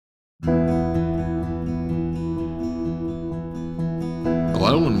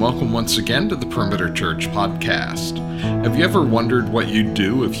and welcome once again to the Perimeter Church podcast. Have you ever wondered what you'd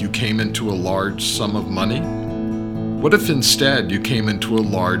do if you came into a large sum of money? What if instead you came into a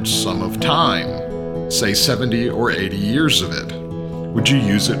large sum of time, say 70 or 80 years of it? Would you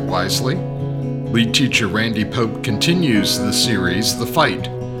use it wisely? Lead teacher Randy Pope continues the series, The Fight,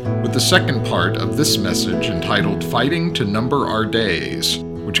 with the second part of this message entitled Fighting to Number Our Days,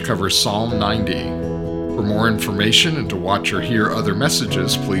 which covers Psalm 90. For more information and to watch or hear other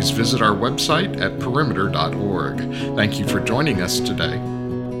messages, please visit our website at perimeter.org. Thank you for joining us today.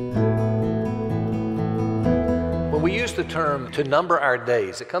 When we use the term to number our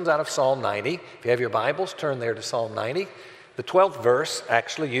days, it comes out of Psalm 90. If you have your Bibles, turn there to Psalm 90. The 12th verse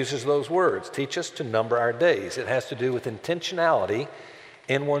actually uses those words, teach us to number our days. It has to do with intentionality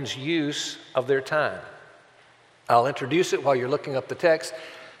in one's use of their time. I'll introduce it while you're looking up the text.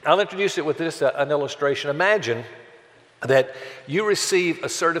 I'll introduce it with this, an illustration. Imagine that you receive a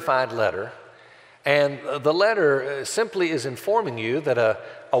certified letter, and the letter simply is informing you that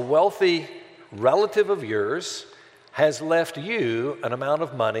a wealthy relative of yours has left you an amount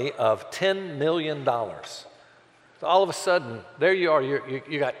of money of $10 million. So all of a sudden, there you are,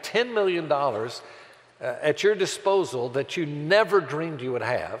 you got $10 million at your disposal that you never dreamed you would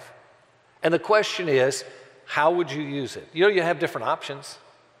have. And the question is, how would you use it? You know, you have different options.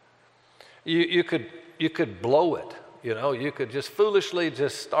 You could blow it, you could just foolishly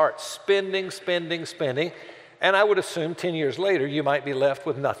just start spending, and I would assume 10 years later you might be left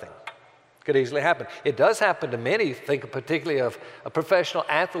with nothing. Could easily happen. It does happen to many. Think particularly of professional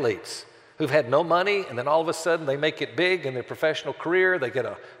athletes who've had no money, and then all of a sudden they make it big in their professional career. They get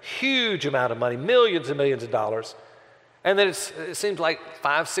a huge amount of money, millions and millions of dollars, and then it seems like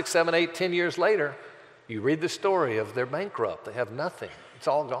 5, 6, 7, 8, 10 years later, you read the story of they're bankrupt. They have nothing. It's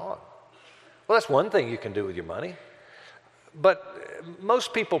all gone. Well, that's one thing you can do with your money, but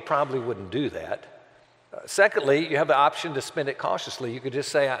most people probably wouldn't do that. Secondly, you have the option to spend it cautiously. You could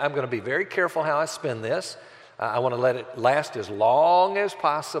just say, I'm going to be very careful how I spend this. I want to let it last as long as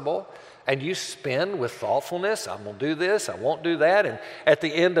possible, and you spend with thoughtfulness. I'm going to do this, I won't do that, and at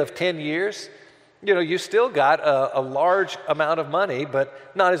the end of 10 years, you still got a large amount of money, but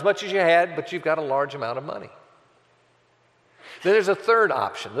not as much as you had, but you've got a large amount of money. Then there's a third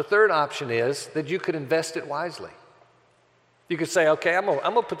option. The third option is that you could invest it wisely. You could say, okay, I'm going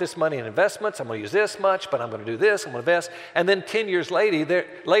to put this money in investments. I'm going to use this much, but I'm going to do this. I'm going to invest. And then 10 years later,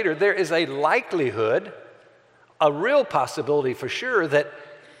 there is a likelihood, a real possibility for sure, that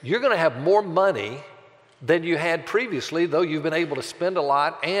you're going to have more money than you had previously, though you've been able to spend a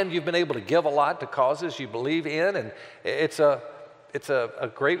lot and you've been able to give a lot to causes you believe in. And it's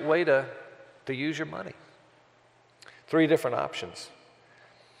a great way to use your money. 3 different options.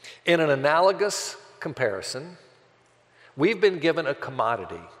 In an analogous comparison, we've been given a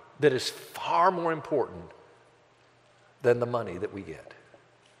commodity that is far more important than the money that we get.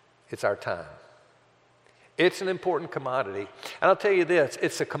 It's our time. It's an important commodity. And I'll tell you this,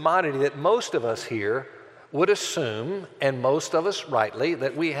 it's a commodity that most of us here would assume, and most of us rightly,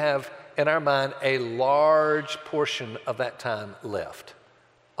 that we have in our mind a large portion of that time left.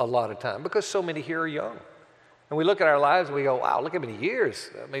 A lot of time, because so many here are young. And we look at our lives and we go, wow, look how many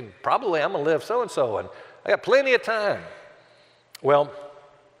years. I mean, probably I'm going to live so-and-so, and I got plenty of time. Well,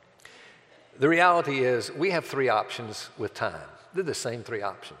 the reality is we have 3 options with time. They're the same 3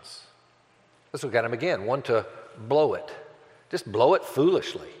 options. Let's look at them again. One, to blow it. Just blow it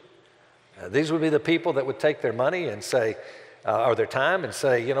foolishly. These would be the people that would take their money and say, or their time and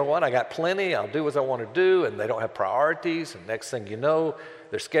say, you know what, I got plenty, I'll do what I want to do, and they don't have priorities, and next thing you know,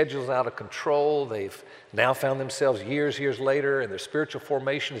 their schedule's out of control. They've now found themselves years later, and their spiritual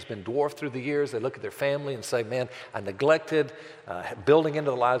formation has been dwarfed through the years. They look at their family and say, man, I neglected building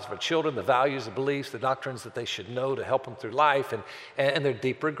into the lives of our children the values, the beliefs, the doctrines that they should know to help them through life, and their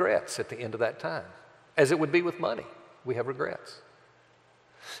deep regrets at the end of that time. As it would be with money, we have regrets.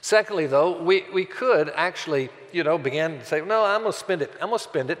 Secondly, though, we could actually, begin to say, no, I'm going to spend it,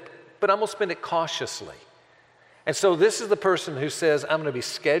 but I'm going to spend it cautiously. And so this is the person who says, I'm going to be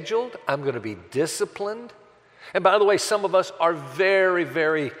scheduled, I'm going to be disciplined. And by the way, some of us are very,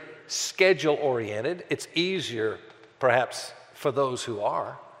 very schedule-oriented. It's easier, perhaps, for those who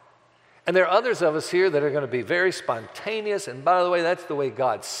are. And there are others of us here that are going to be very spontaneous. And by the way, that's the way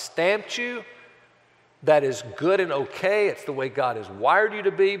God stamped you. That is good and okay. It's the way God has wired you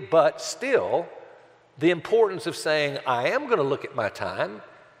to be. But still, the importance of saying, I am going to look at my time,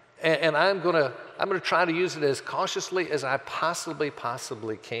 and I'm going to try to use it as cautiously as I possibly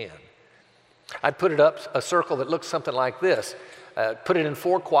can. I'd put it up a circle that looks something like this. Put it in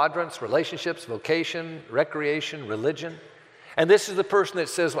 4 quadrants: relationships, vocation, recreation, religion. And this is the person that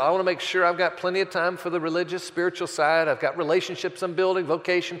says, well, I want to make sure I've got plenty of time for the religious, spiritual side. I've got relationships I'm building,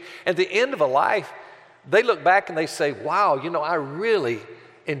 vocation. At the end of a life, they look back and they say, wow, I really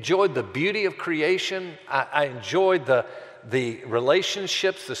enjoyed the beauty of creation. I enjoyed the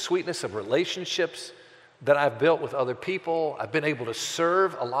relationships, the sweetness of relationships that I've built with other people. I've been able to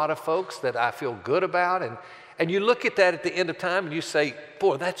serve a lot of folks that I feel good about. And you look at that at the end of time and you say,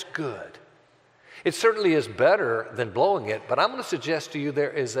 boy, that's good. It certainly is better than blowing it, but I'm going to suggest to you there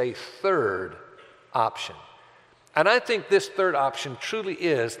is a third option. And I think this third option truly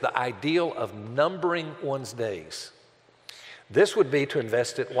is the ideal of numbering one's days. This would be to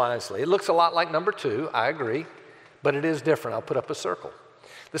invest it wisely. It looks a lot like number 2, I agree, but it is different. I'll put up a circle.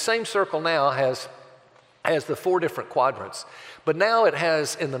 The same circle now has the 4 different quadrants, but now it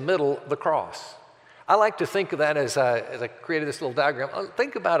has in the middle the cross. I like to think of that as I created this little diagram.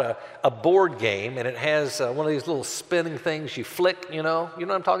 Think about a board game, and it has one of these little spinning things you flick, You know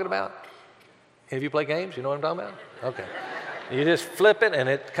what I'm talking about? Any of you play games? You know what I'm talking about? Okay. You just flip it, and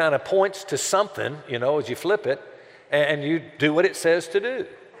it kind of points to something, as you flip it, and you do what it says to do.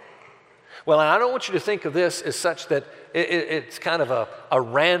 Well, I don't want you to think of this as such that it's kind of a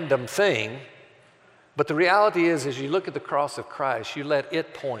random thing, but the reality is, as you look at the cross of Christ, you let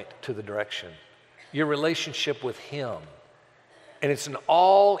it point to the direction. Your relationship with Him. And it's an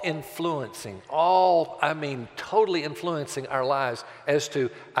all-influencing, totally influencing our lives as to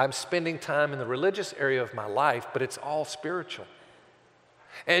I'm spending time in the religious area of my life, but it's all spiritual.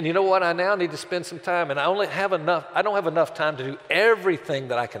 And you know what? I now need to spend some time, and I don't have enough time to do everything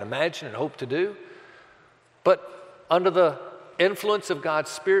that I can imagine and hope to do. But under the influence of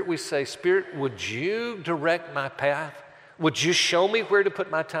God's Spirit, we say, Spirit, would you direct my path? Would you show me where to put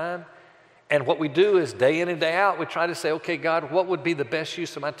my time? And what we do is day in and day out, we try to say, okay, God, what would be the best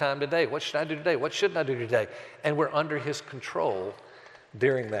use of my time today? What should I do today? What shouldn't I do today? And we're under His control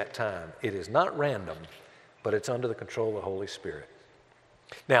during that time. It is not random, but it's under the control of the Holy Spirit.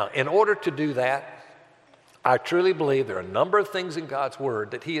 Now, in order to do that, I truly believe there are a number of things in God's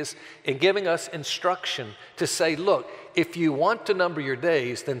Word that He is in giving us instruction to say, look, if you want to number your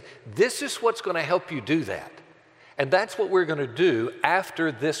days, then this is what's going to help you do that. And that's what we're going to do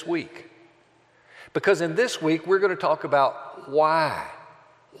after this week. Because in this week, we're going to talk about why.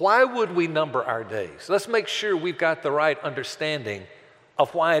 Why would we number our days? Let's make sure we've got the right understanding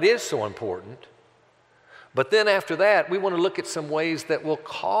of why it is so important. But then after that, we want to look at some ways that will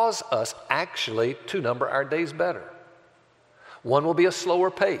cause us actually to number our days better. One will be a slower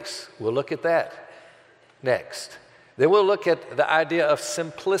pace. We'll look at that next. Then we'll look at the idea of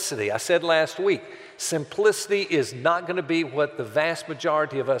simplicity. I said last week, simplicity is not going to be what the vast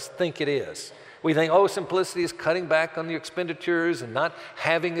majority of us think it is. We think, simplicity is cutting back on the expenditures and not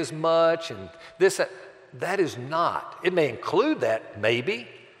having as much and this, that. That is not. It may include that, maybe,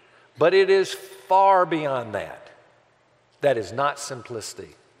 but it is far beyond that. That is not simplicity,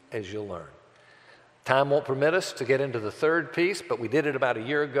 as you'll learn. Time won't permit us to get into the third piece, but we did it about a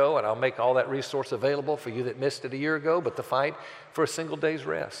year ago, and I'll make all that resource available for you that missed it a year ago, but the fight for a single day's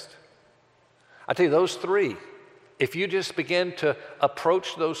rest. I tell you, those 3, if you just begin to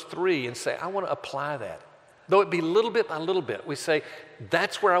approach those 3 and say, I want to apply that, though it be little bit by little bit, we say,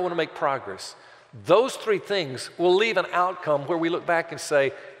 that's where I want to make progress. Those 3 things will leave an outcome where we look back and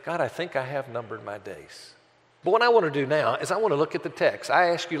say, God, I think I have numbered my days. But what I want to do now is I want to look at the text. I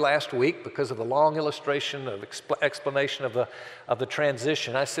asked you last week, because of the long illustration of explanation of the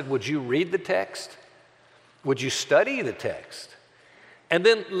transition, I said, would you read the text? Would you study the text? And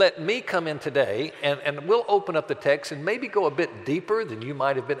then let me come in today, and we'll open up the text and maybe go a bit deeper than you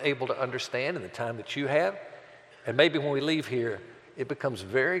might have been able to understand in the time that you have. And maybe when we leave here, it becomes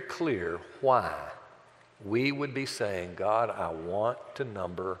very clear why we would be saying, God, I want to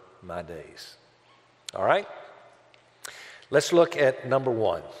number my days. All right? Let's look at number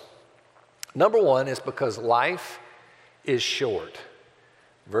 1. Number 1 is because life is short.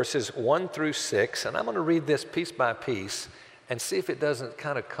 Verses 1 through 6, and I'm going to read this piece by piece and see if it doesn't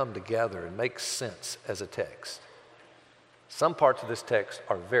kind of come together and make sense as a text. Some parts of this text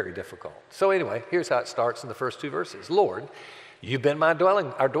are very difficult. So anyway, here's how it starts in the first 2 verses. Lord, you've been our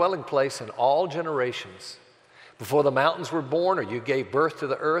dwelling place in all generations. Before the mountains were born, or you gave birth to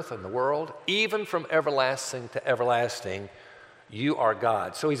the earth and the world, even from everlasting to everlasting, you are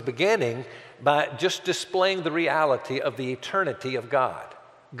God. So he's beginning by just displaying the reality of the eternity of God.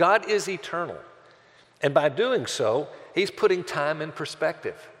 God is eternal. And by doing so, he's putting time in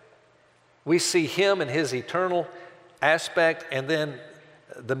perspective. We see him and his eternal aspect, and then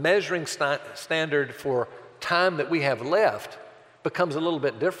the measuring standard for time that we have left becomes a little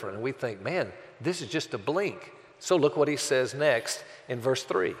bit different. And we think, man, this is just a blink. So look what he says next in verse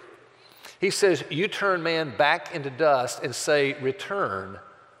 3. He says, you turn man back into dust and say, return,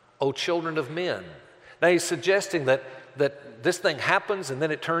 O children of men. Now he's suggesting that this thing happens and then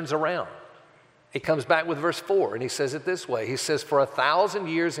it turns around. He comes back with verse 4 and he says it this way. He says, for 1,000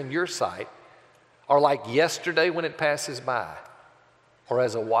 years in your sight are like yesterday when it passes by, or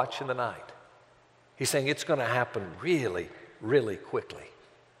as a watch in the night. He's saying it's going to happen really, really quickly.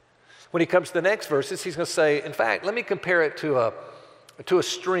 When he comes to the next verses, he's going to say, in fact, let me compare it to a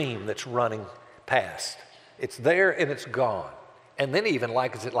stream that's running past. It's there and it's gone. And then he even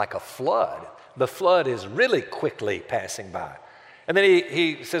likens it like a flood. The flood is really quickly passing by. And then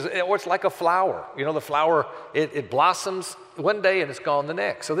he says, or it's like a flower. You know, the flower, it blossoms one day and it's gone the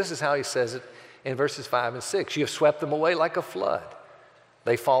next. So this is how he says it in verses 5 and 6. You have swept them away like a flood.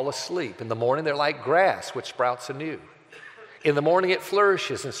 They fall asleep. In the morning, they're like grass, which sprouts anew. In the morning, it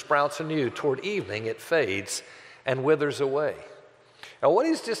flourishes and sprouts anew. Toward evening, it fades and withers away. Now, what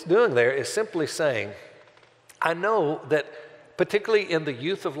he's just doing there is simply saying, I know that particularly in the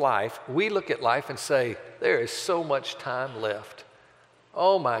youth of life, we look at life and say, there is so much time left.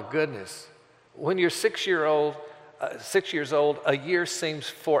 Oh, my goodness. When you're 6 years old, a year seems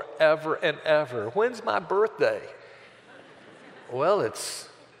forever and ever. When's my birthday? Well, it's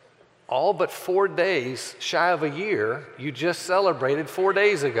all but 4 days shy of a year. You just celebrated 4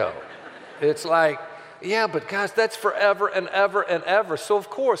 days ago. It's like, yeah, but guys, that's forever and ever and ever. So of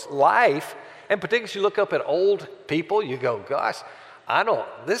course, life, and particularly as you look up at old people, you go, gosh,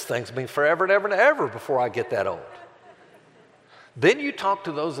 this thing's been forever and ever and ever before I get that old. Then you talk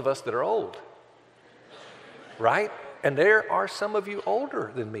to those of us that are old, right? And there are some of you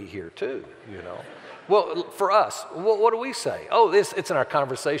older than me here too, you know. Well, for us, what do we say? Oh, it's in our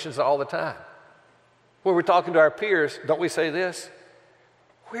conversations all the time. When we're talking to our peers, don't we say this?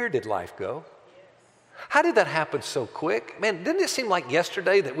 Where did life go? How did that happen so quick? Man, didn't it seem like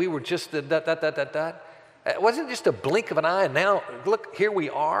yesterday that we were just that? It wasn't just a blink of an eye, and now, look, here we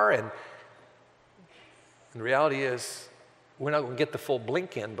are. And the reality is, we're not going to get the full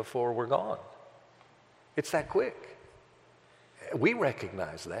blink in before we're gone. It's that quick. We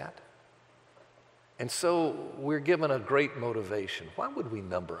recognize that. And so we're given a great motivation. Why would we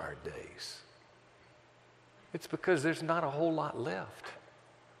number our days? It's because there's not a whole lot left.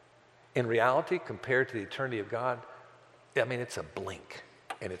 In reality, compared to the eternity of God, I mean, it's a blink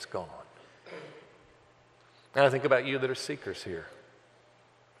and it's gone. And I think about you that are seekers here.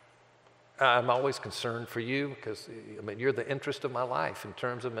 I'm always concerned for you because, I mean, you're the interest of my life in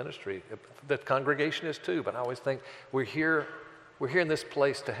terms of ministry. The congregation is too, but I always think we're here in this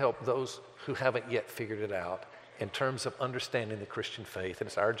place to help those who haven't yet figured it out in terms of understanding the Christian faith, and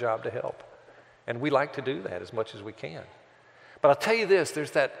it's our job to help. And we like to do that as much as we can. But I'll tell you this, there's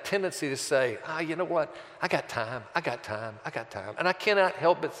that tendency to say, you know what, I got time. And I cannot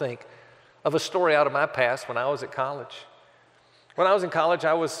help but think of a story out of my past when I was at college. When I was in college,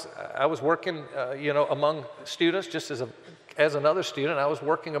 I was working, among students, just as another student. I was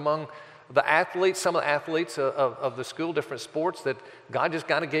working among the athletes, some of the athletes of the school, different sports that God just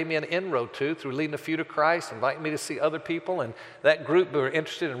kind of gave me an inroad to through leading a few to Christ, inviting me to see other people, and that group were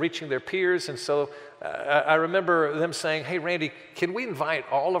interested in reaching their peers. And so I remember them saying, hey, Randy, can we invite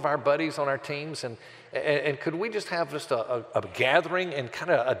all of our buddies on our teams, and could we just have just a gathering and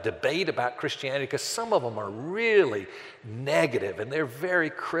kind of a debate about Christianity? Because some of them are really negative, and they're very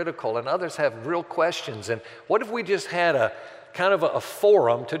critical, and others have real questions. And what if we just had a kind of a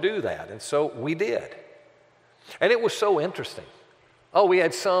forum to do that? And so we did. And it was so interesting. Oh, we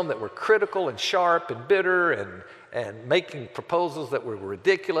had some that were critical and sharp and bitter and making proposals that were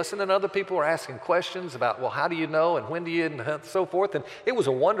ridiculous. And then other people were asking questions about, well, how do you know and when do you, and so forth. And it was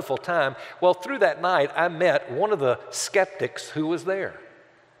a wonderful time. Well, through that night, I met one of the skeptics who was there.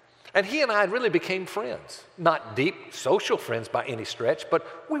 And he and I really became friends. Not deep social friends by any stretch, but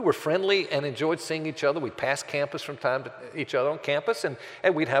we were friendly and enjoyed seeing each other. We'd pass campus from time to each other on campus, and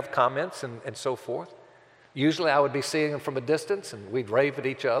we'd have comments and so forth. Usually I would be seeing him from a distance, and we'd rave at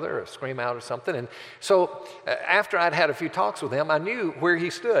each other or scream out or something. And so after I'd had a few talks with him, I knew where he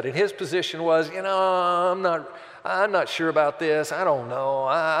stood. And his position was, I'm not sure about this. I don't know.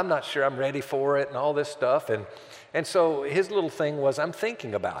 I'm not sure I'm ready for it and all this stuff. And so his little thing was, I'm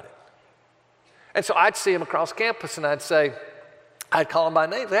thinking about it. And so I'd see him across campus, and I'd call him by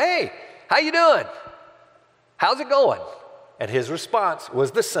name, say, hey, how you doing? How's it going? And his response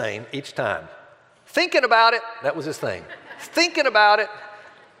was the same each time. Thinking about it. That was his thing. Thinking about it.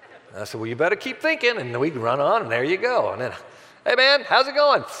 And I said, well, you better keep thinking. And we'd run on, and there you go. And then, hey, man, how's it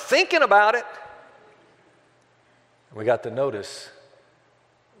going? Thinking about it. And we got to notice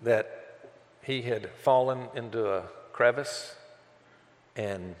that he had fallen into a crevice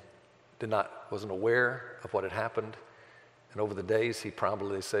and wasn't aware of what had happened. And over the days, he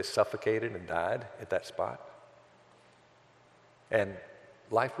probably, they say, suffocated and died at that spot. And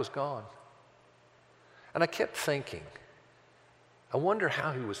life was gone. And I kept thinking, I wonder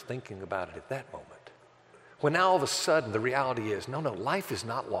how he was thinking about it at that moment. When now all of a sudden the reality is, no, life is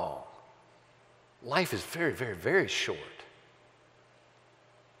not long. Life is very, very, very short.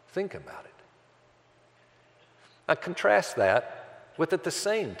 Think about it. I contrast that with, at the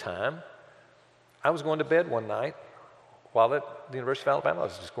same time, I was going to bed one night while at the University of Alabama. I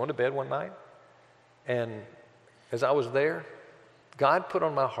was just going to bed one night. And as I was there, God put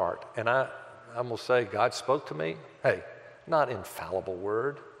on my heart, and I'm going to say God spoke to me. Hey, not infallible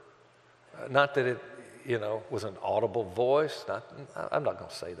word. Not that it, was an audible voice. I'm not going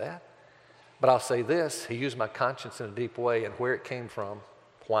to say that. But I'll say this, he used my conscience in a deep way, and where it came from,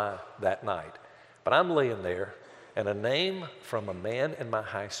 why that night. But I'm laying there, and a name from a man in my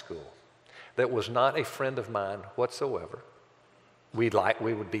high school that was not a friend of mine whatsoever. We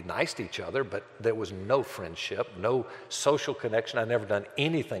would be nice to each other, but there was no friendship, no social connection. I'd never done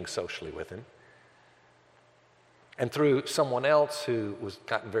anything socially with him. And through someone else who was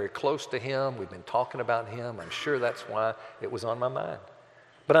gotten very close to him, we've been talking about him. I'm sure that's why it was on my mind.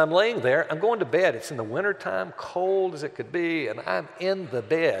 But I'm laying there, I'm going to bed. It's in the wintertime, cold as it could be, and I'm in the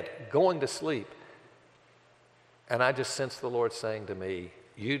bed, going to sleep. And I just sensed the Lord saying to me,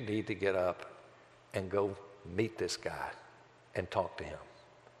 you need to get up and go meet this guy and talk to him.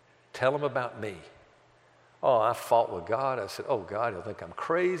 Tell him about me. Oh, I fought with God. I said, oh, God, he'll think I'm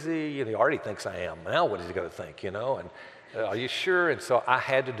crazy. He already thinks I am. Now what is he going to think, And are you sure? And so I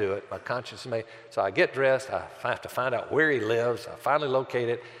had to do it. My conscience made. So I get dressed. I have to find out where he lives. I finally locate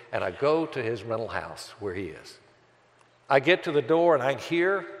it, and I go to his rental house where he is. I get to the door, and I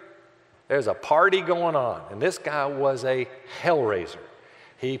hear there's a party going on, and this guy was a hellraiser.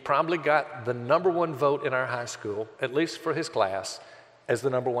 He probably got the #1 vote in our high school, at least for his class, as the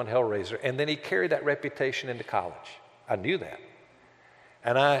 #1 hellraiser. And then he carried that reputation into college. I knew that.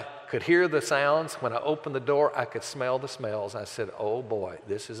 And I could hear the sounds. When I opened the door, I could smell the smells. I said, oh boy,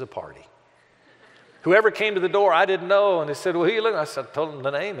 this is a party. Whoever came to the door, I didn't know. And he said, well, who are you looking? I told him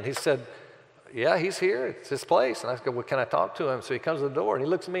the name. And he said, yeah, he's here. It's his place. And I said, well, can I talk to him? So he comes to the door and he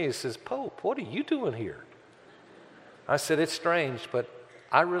looks at me and he says, Pope, what are you doing here? I said, it's strange, but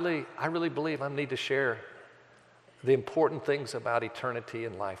I really believe I need to share the important things about eternity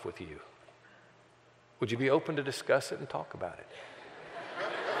and life with you. Would you be open to discuss it and talk about it?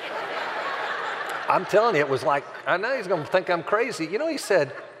 I'm telling you, it was like, I know he's going to think I'm crazy. He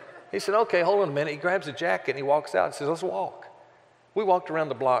said, okay, hold on a minute. He grabs a jacket and he walks out and says, let's walk. We walked around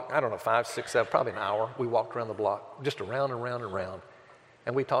the block, 5, 6, 7, probably an hour. We walked around the block, just around and around and around.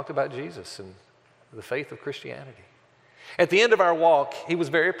 And we talked about Jesus and the faith of Christianity. At the end of our walk, he was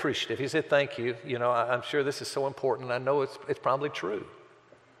very appreciative. He said, thank you. I'm sure this is so important. I know it's probably true.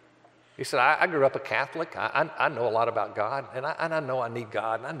 He said, I grew up a Catholic. I know a lot about God, and I know I need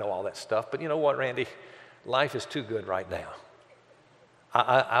God, and I know all that stuff. But you know what, Randy? Life is too good right now.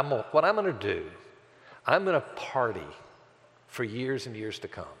 What I'm going to do, I'm going to party for years and years to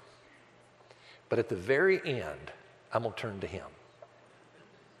come. But at the very end, I'm going to turn to him.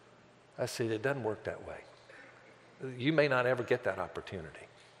 I said, it doesn't work that way. You may not ever get that opportunity.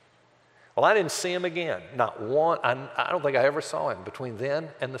 Well, I didn't see him again. Not one. I don't think I ever saw him between then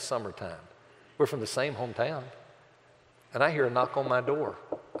and the summertime. We're from the same hometown. And I hear a knock on my door.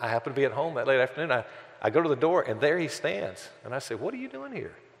 I happen to be at home that late afternoon. I go to the door, and there he stands. And I say, what are you doing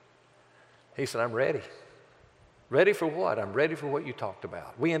here? He said, I'm ready. Ready for what? I'm ready for what you talked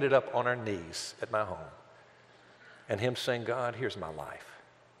about. We ended up on our knees at my home. And him saying, God, here's my life.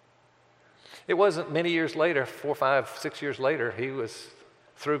 It wasn't many years later, 4, 5, 6 years later, he was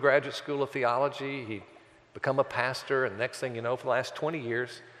through graduate school of theology. He'd become a pastor, and next thing you know, for the last 20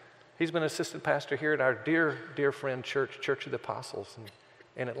 years, he's been assistant pastor here at our dear, dear friend church, Church of the Apostles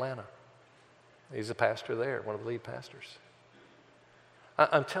in Atlanta. He's a pastor there, one of the lead pastors.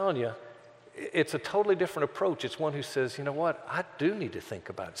 I'm telling you, it's a totally different approach. It's one who says, you know what, I do need to think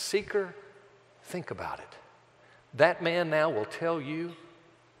about it. Seeker, think about it. That man now will tell you,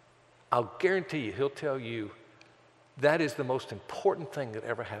 I'll guarantee you, he'll tell you, that is the most important thing that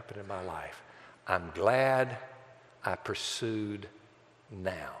ever happened in my life. I'm glad I pursued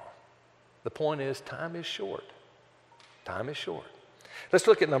now. The point is, time is short. Time is short. Let's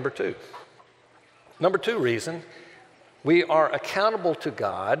look at number 2. Number 2 reason, we are accountable to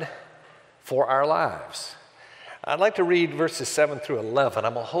God for our lives. I'd like to read verses 7 through 11.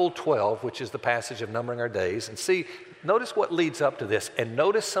 I'm going to hold 12, which is the passage of numbering our days, and see notice what leads up to this, and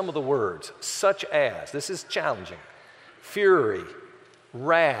notice some of the words, such as, this is challenging, fury,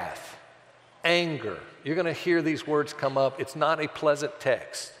 wrath, anger. You're going to hear these words come up. It's not a pleasant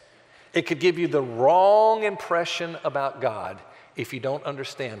text. It could give you the wrong impression about God if you don't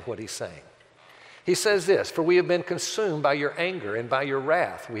understand what he's saying. He says this, for we have been consumed by your anger, and by your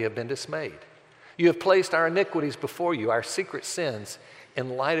wrath we have been dismayed. You have placed our iniquities before you, our secret sins,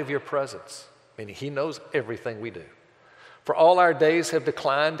 in light of your presence. Meaning he knows everything we do. For all our days have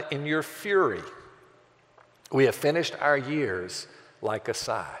declined in your fury. We have finished our years like a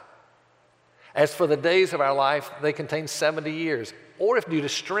sigh. As for the days of our life, they contain 70 years, or if due to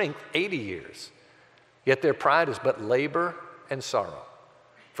strength, 80 years. Yet their pride is but labor and sorrow.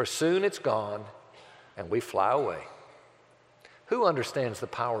 For soon it's gone, and we fly away. Who understands the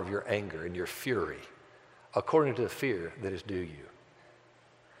power of your anger and your fury according to the fear that is due you?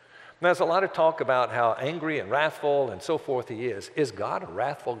 Now, there's a lot of talk about how angry and wrathful and so forth he is. Is God a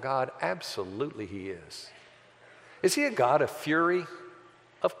wrathful God? Absolutely he is. Is he a God of fury?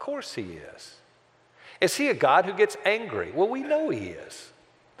 Of course he is. Is he a God who gets angry? Well, we know he is.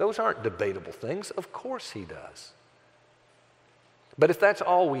 Those aren't debatable things. Of course he does. But if that's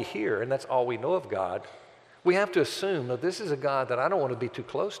all we hear and that's all we know of God, we have to assume that this is a God that I don't want to be too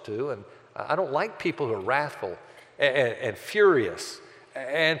close to, and I don't like people who are wrathful and furious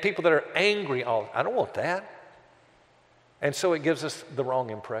and people that are angry. I don't want that. And so it gives us the wrong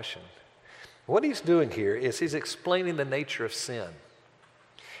impression. What he's doing here is he's explaining the nature of sin.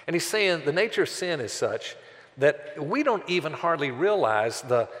 And he's saying the nature of sin is such that we don't even hardly realize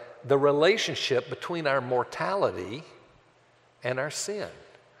the relationship between our mortality and our sin.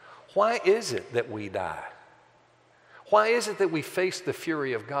 Why is it that we die? Why is it that we face the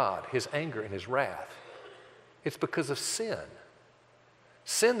fury of God, his anger and his wrath? It's because of sin.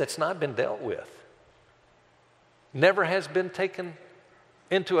 Sin that's not been dealt with. Never has been taken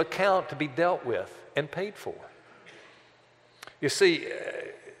into account to be dealt with and paid for. You see,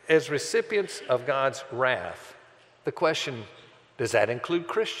 as recipients of God's wrath, the question, does that include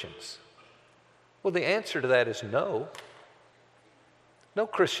Christians? Well, the answer to that is no. No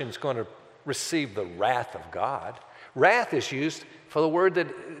Christian's going to receive the wrath of God. Wrath is used for the word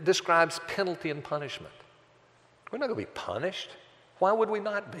that describes penalty and punishment. We're not going to be punished. Why would we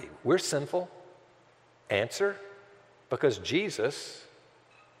not be? We're sinful. Answer, because Jesus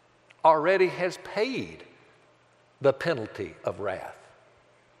already has paid the penalty of wrath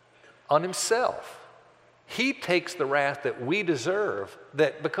on himself. He takes the wrath that we deserve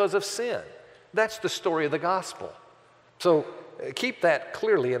because of sin. That's the story of the gospel. So keep that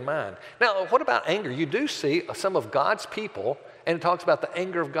clearly in mind. Now, what about anger? You do see some of God's people, and it talks about the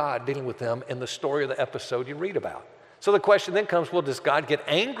anger of God dealing with them in the story of the episode you read about. So the question then comes, well, does God get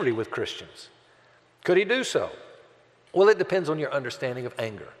angry with Christians? Could he do so? Well, it depends on your understanding of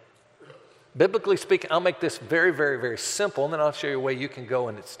anger. Biblically speaking, I'll make this very, very, very simple, and then I'll show you a way you can go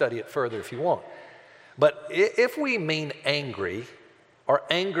and study it further if you want. But if we mean angry, or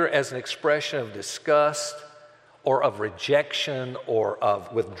anger as an expression of disgust, or of rejection, or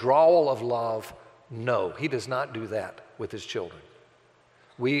of withdrawal of love, no, he does not do that with his children.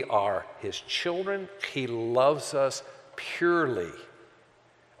 We are his children. He loves us purely.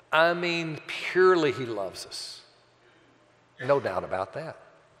 I mean, purely he loves us. No doubt about that.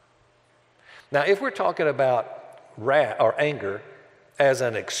 Now, if we're talking about wrath or anger as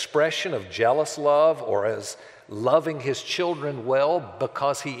an expression of jealous love or as loving his children well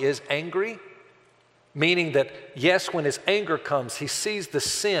because he is angry, meaning that, yes, when his anger comes, he sees the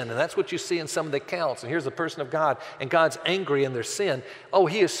sin, and that's what you see in some of the accounts. And here's the person of God, and God's angry in their sin. Oh,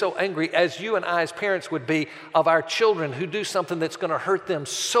 he is so angry, as you and I as parents would be of our children who do something that's going to hurt them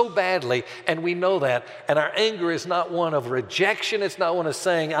so badly, and we know that. And our anger is not one of rejection. It's not one of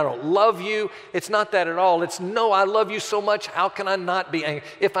saying, I don't love you. It's not that at all. It's, no, I love you so much. How can I not be angry?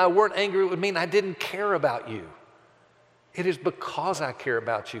 If I weren't angry, it would mean I didn't care about you. It is because I care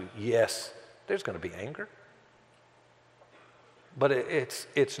about you. Yes, there's going to be anger. But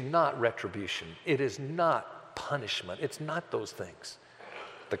it's not retribution. It is not punishment. It's not those things.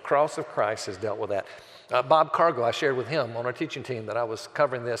 The cross of Christ has dealt with that. Bob Cargo, I shared with him on our teaching team that I was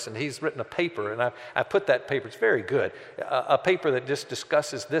covering this, and he's written a paper, and I put that paper, it's very good, a paper that just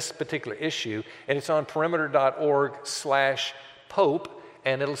discusses this particular issue, and it's on perimeter.org/Pope.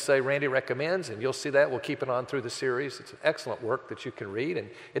 And it'll say Randy recommends, and you'll see that. We'll keep it on through the series. It's an excellent work that you can read, and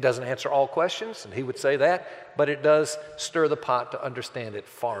it doesn't answer all questions, and he would say that, but it does stir the pot to understand it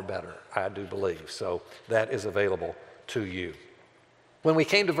far better, I do believe. So that is available to you. When we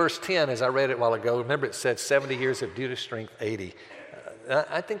came to verse 10, as I read it a while ago, remember it said 70 years of due to strength, 80.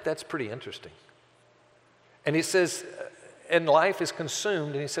 I think that's pretty interesting. And he says, and life is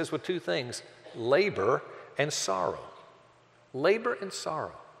consumed, and he says, with two things, labor and sorrow. Labor and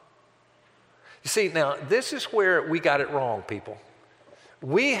sorrow. You see, now, this is where we got it wrong, people.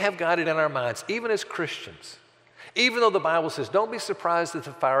 We have got it in our minds, even as Christians. Even though the Bible says, don't be surprised at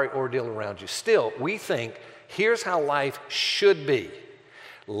the fiery ordeal around you. Still, we think, here's how life should be.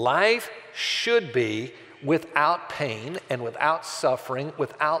 Life should be without pain and without suffering,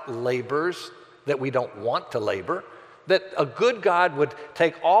 without labors that we don't want to labor. That a good God would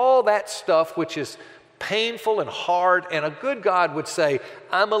take all that stuff which is painful and hard, and a good God would say,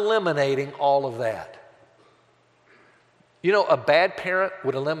 I'm eliminating all of that. You know, a bad parent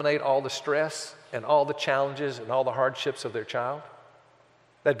would eliminate all the stress and all the challenges and all the hardships of their child.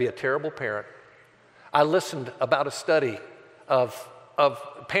 That'd be a terrible parent. I listened about a study of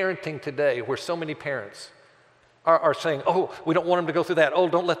parenting today where so many parents are saying, oh, we don't want them to go through that. Oh,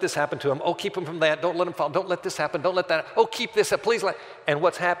 don't let this happen to them. Oh, keep them from that. Don't let them fall. Don't let this happen. Don't let that. Oh, keep this up. Please let. And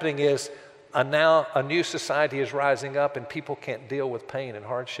what's happening is now a new society is rising up and people can't deal with pain and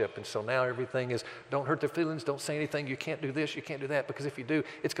hardship. And so now everything is, don't hurt their feelings. Don't say anything. You can't do this. You can't do that. Because if you do,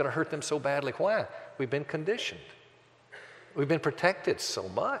 it's going to hurt them so badly. Why? We've been conditioned. We've been protected so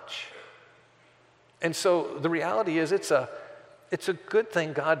much. And so the reality is it's a good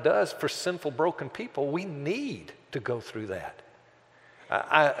thing God does for sinful, broken people. We need to go through that.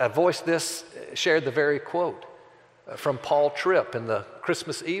 I voiced this, shared the very quote from Paul Tripp in the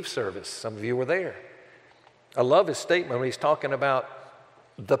Christmas Eve service. Some of you were there. I love his statement when he's talking about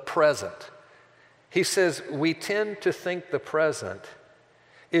the present. He says, we tend to think the present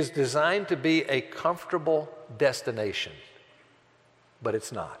is designed to be a comfortable destination, but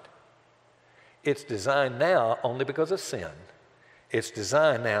it's not. It's designed now only because of sin. Its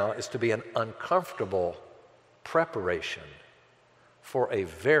design now is to be an uncomfortable preparation for a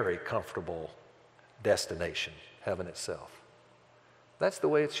very comfortable destination, heaven itself. That's the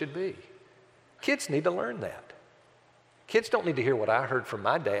way it should be. Kids need to learn that. Kids don't need to hear what I heard from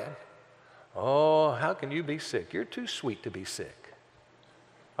my dad. Oh, how can you be sick? You're too sweet to be sick.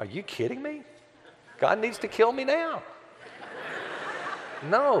 Are you kidding me? God needs to kill me now.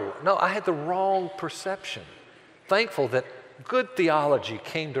 No, I had the wrong perception. Thankful that good theology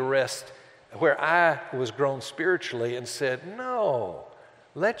came to rest where I was grown spiritually and said, no,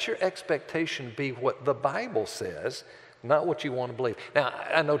 let your expectation be what the Bible says, not what you want to believe. Now,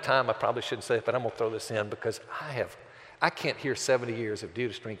 I know I probably shouldn't say it, but I'm going to throw this in because I can't hear 70 years of Due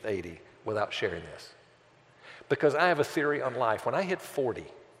to Strength 80 without sharing this. Because I have a theory on life. When I hit 40,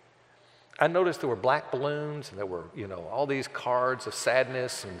 I noticed there were black balloons and there were, all these cards of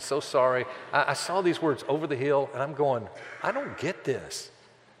sadness and so sorry. I saw these words, over the hill, and I'm going, I don't get this.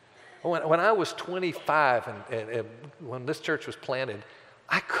 When I was 25 and when this church was planted,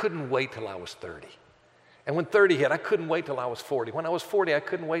 I couldn't wait till I was 30. And when 30 hit, I couldn't wait till I was 40. When I was 40, I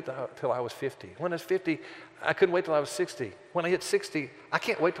couldn't wait till I was 50. When I was 50, I couldn't wait till I was 60. When I hit 60, I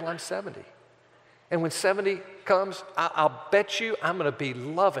can't wait till I'm 70. And when 70 comes, I'll bet you I'm going to be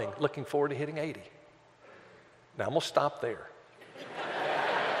looking forward to hitting 80. Now, I'm going to stop there.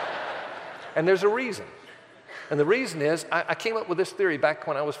 And there's a reason. And the reason is I came up with this theory back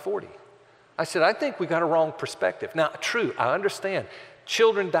when I was 40. I said, I think we got a wrong perspective. Now, true, I understand.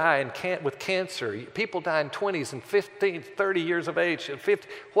 Children die with cancer. People die in 20s and 15, 30 years of age, 50,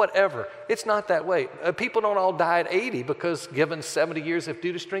 whatever. It's not that way. People don't all die at 80 because given 70 years of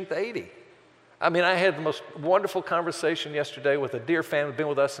Due to Strength 80. I mean, I had the most wonderful conversation yesterday with a dear family who's been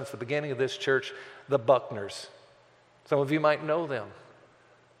with us since the beginning of this church, the Buckners. Some of you might know them.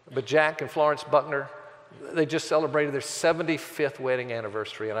 But Jack and Florence Buckner, they just celebrated their 75th wedding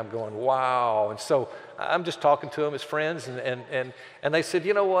anniversary, and I'm going, wow. And so I'm just talking to them as friends, and they said,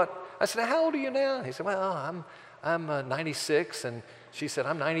 you know what? I said, how old are you now? He said, well, I'm 96, and she said,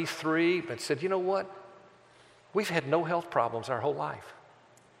 I'm 93. But said, you know what? We've had no health problems our whole life.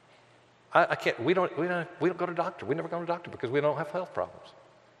 We don't go to doctor. We never go to doctor because we don't have health problems.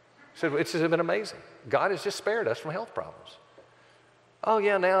 So it's just been amazing. God has just spared us from health problems. Oh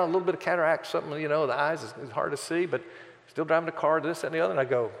yeah, now a little bit of cataract, something, the eyes is hard to see, but still driving a car, this, that, and the other. And I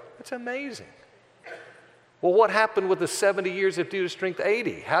go, it's amazing. Well, what happened with the 70 years of Due to Strength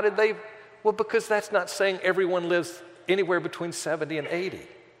 80? How did they? Well, because that's not saying everyone lives anywhere between 70 and 80.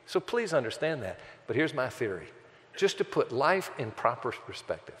 So please understand that. But here's my theory. Just to put life in proper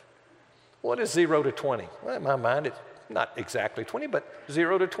perspective. What is 0 to 20? Well, in my mind, it's not exactly 20, but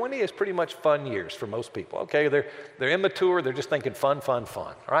 0 to 20 is pretty much fun years for most people. Okay, they're immature, they're just thinking fun,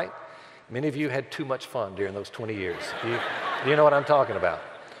 right? Many of you had too much fun during those 20 years. You know what I'm talking about.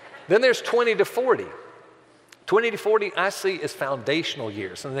 Then there's 20 to 40. 20 to 40, I see as foundational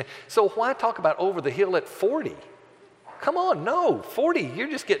years. So why talk about over the hill at 40? Come on, no, 40, you're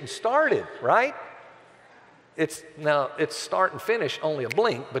just getting started, right? It's start and finish, only a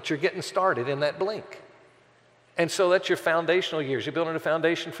blink, but you're getting started in that blink. And so that's your foundational years. You're building a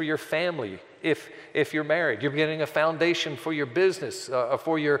foundation for your family. If you're married, you're getting a foundation for your business,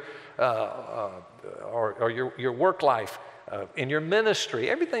 for your your work life, in your ministry.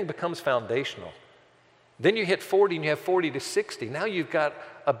 Everything becomes foundational. Then you hit 40 and you have 40 to 60. Now you've got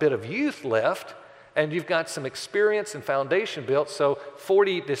a bit of youth left and you've got some experience and foundation built. So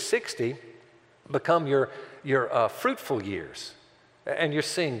 40 to 60 become your fruitful years. And you're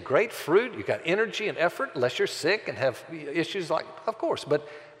seeing great fruit. You've got energy and effort, unless you're sick and have issues like, of course.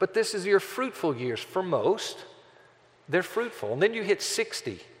 But this is your fruitful years. For most, they're fruitful. And then you hit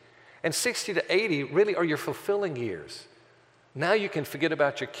 60. And 60 to 80 really are your fulfilling years. Now you can forget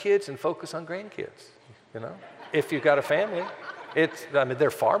about your kids and focus on grandkids, you know, if you've got a family.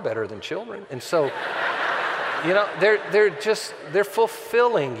 They're far better than children. And so, you know, they're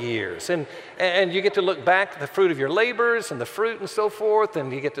fulfilling years. And you get to look back at the fruit of your labors and the fruit and so forth,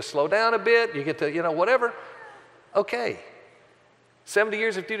 and you get to slow down a bit, you get to, you know, whatever. Okay. 70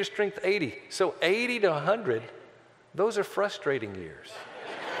 years of due to strength, 80. So 80 to 100, those are frustrating years.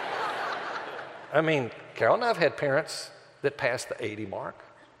 I mean, Carol and I have had parents that passed the 80 mark.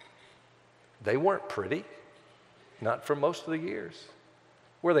 They weren't pretty, not for most of the years.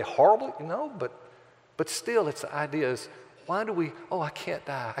 Were they horrible? No, but still, it's the idea is, why do we, I can't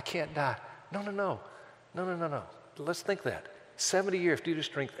die. No. Let's think that. 70 years due to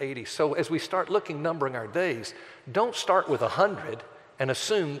strength, 80. So as we start numbering our days, don't start with 100 and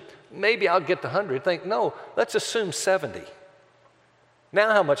assume, maybe I'll get to 100. Think, no, let's assume 70.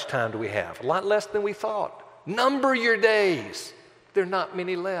 Now how much time do we have? A lot less than we thought. Number your days. There are not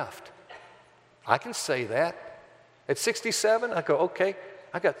many left. I can say that. At 67, I go, okay,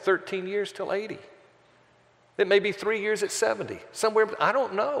 I got 13 years till 80. It may be 3 years at 70. Somewhere, I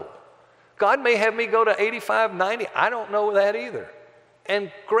don't know. God may have me go to 85, 90. I don't know that either.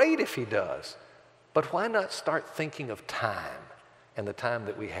 And great if he does. But why not start thinking of time and the time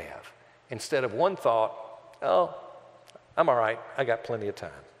that we have? Instead of one thought, I'm all right, I got plenty of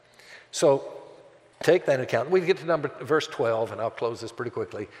time. So take that into account. We get to verse 12, and I'll close this pretty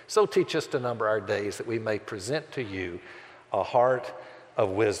quickly. So teach us to number our days that we may present to you a heart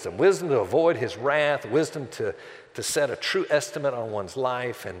of wisdom. Wisdom to avoid his wrath, wisdom to set a true estimate on one's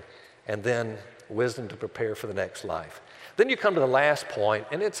life, and then wisdom to prepare for the next life. Then you come to the last point,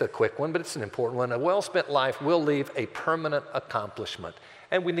 and it's a quick one, but it's an important one. A well-spent life will leave a permanent accomplishment,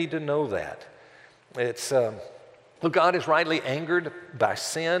 and we need to know that. It's God is rightly angered by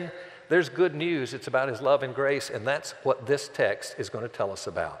sin. There's good news. It's about his love and grace, and that's what this text is going to tell us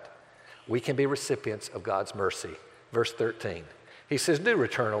about. We can be recipients of God's mercy. Verse 13, he says, do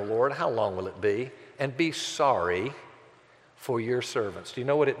return, O Lord, how long will it be? And be sorry for your servants. Do you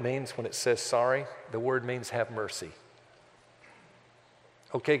know what it means when it says sorry? The word means have mercy.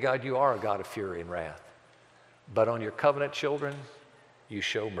 Okay, God, you are a God of fury and wrath, but on your covenant children, you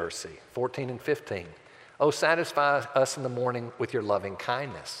show mercy. 14 and 15, oh, satisfy us in the morning with your loving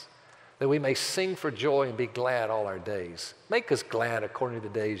kindness, that we may sing for joy and be glad all our days. Make us glad according to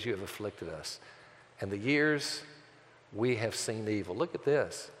the days you have afflicted us, and the years we have seen evil. Look at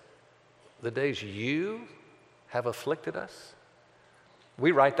this. The days you have afflicted us.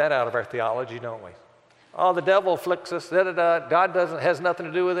 We write that out of our theology, don't we? Oh, the devil afflicts us. God has nothing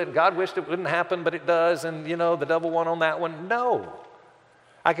to do with it. God wished it wouldn't happen, but it does. And, you know, the devil won on that one. No.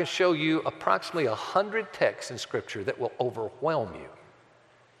 I can show you approximately 100 texts in Scripture that will overwhelm you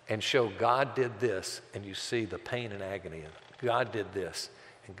and show God did this, and you see the pain and agony of it. God did this,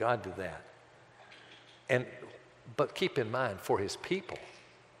 and God did that. But keep in mind, for his people,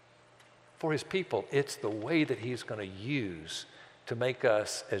 it's the way that he's going to use to make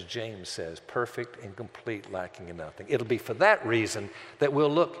us, as James says, perfect and complete, lacking in nothing. It'll be for that reason that we'll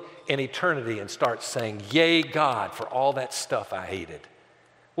look in eternity and start saying, yea, God, for all that stuff I hated.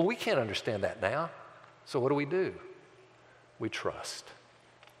 Well, we can't understand that now. So what do? We trust.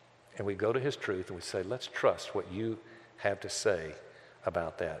 And we go to his truth and we say, let's trust what you have to say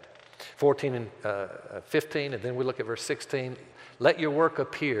about that. 14 and 15, and then we look at verse 16. Let your work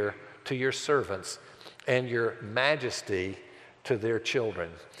appear to your servants and your majesty to their children.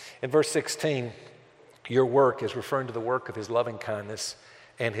 In verse 16, your work is referring to the work of his loving kindness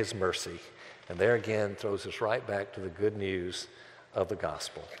and his mercy. And there again throws us right back to the good news of the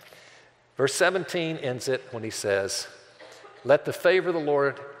gospel. Verse 17 ends it when he says, let the favor of the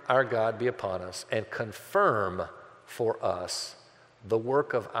Lord our God be upon us and confirm for us the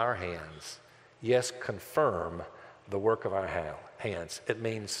work of our hands. Yes, confirm the work of our hands.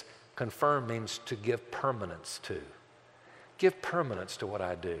 Confirm means to give permanence to. Give permanence to what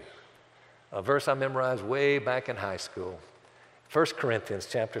I do. A verse I memorized way back in high school, 1 Corinthians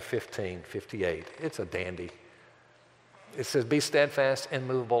chapter 15, 58. It's a dandy. It says, be steadfast,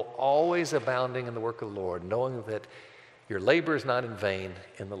 immovable, always abounding in the work of the Lord, knowing that your labor is not in vain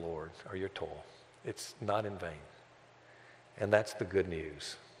in the Lord, or your toil. It's not in vain. And that's the good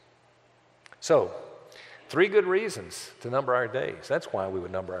news. So, 3 good reasons to number our days. That's why we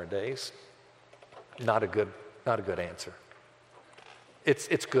would number our days. Not a good answer.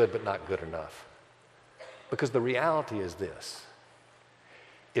 It's good, but not good enough. Because the reality is this.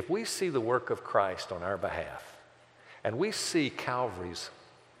 If we see the work of Christ on our behalf, and we see Calvary's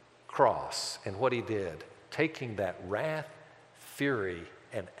cross and what he did, taking that wrath, fury,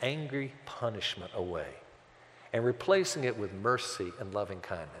 and angry punishment away, and replacing it with mercy and loving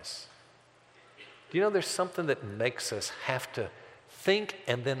kindness. Do you know there's something that makes us have to think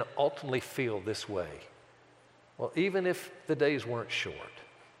and then ultimately feel this way? Well, even if the days weren't short,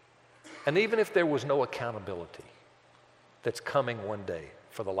 and even if there was no accountability that's coming one day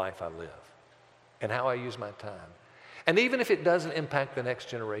for the life I live and how I use my time, and even if it doesn't impact the next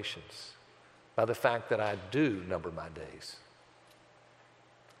generations by the fact that I do number my days,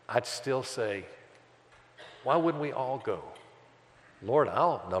 I'd still say, why wouldn't we all go, Lord,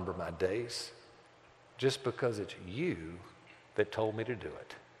 I'll number my days just because it's you that told me to do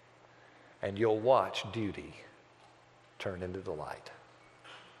it. And you'll watch duty turn into delight.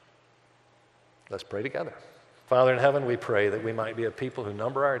 Let's pray together. Father in heaven, we pray that we might be a people who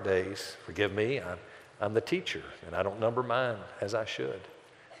number our days. Forgive me, I'm the teacher, and I don't number mine as I should.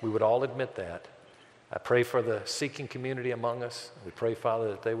 We would all admit that. I pray for the seeking community among us. We pray, Father,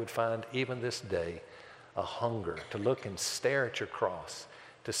 that they would find even this day a hunger to look and stare at your cross,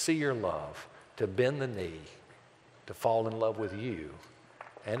 to see your love, to bend the knee, to fall in love with you,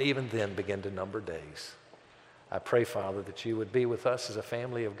 and even then begin to number days. I pray, Father, that you would be with us as a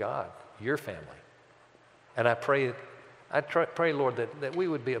family of God, your family. And I pray, Lord, that we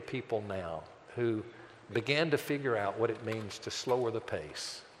would be a people now who began to figure out what it means to slower the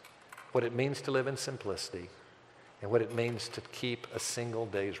pace, what it means to live in simplicity, and what it means to keep a single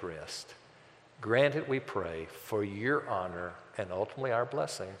day's rest. Grant it, we pray, for your honor and ultimately our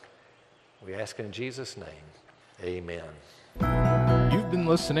blessing. We ask in Jesus' name, amen. You've been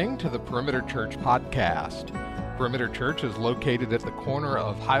listening to the Perimeter Church podcast. Perimeter Church is located at the corner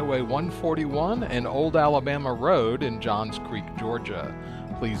of Highway 141 and Old Alabama Road in Johns Creek, Georgia.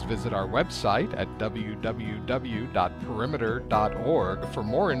 Please visit our website at www.perimeter.org for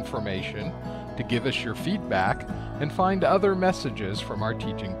more information, to give us your feedback, and find other messages from our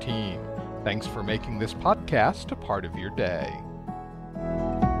teaching team. Thanks for making this podcast a part of your day.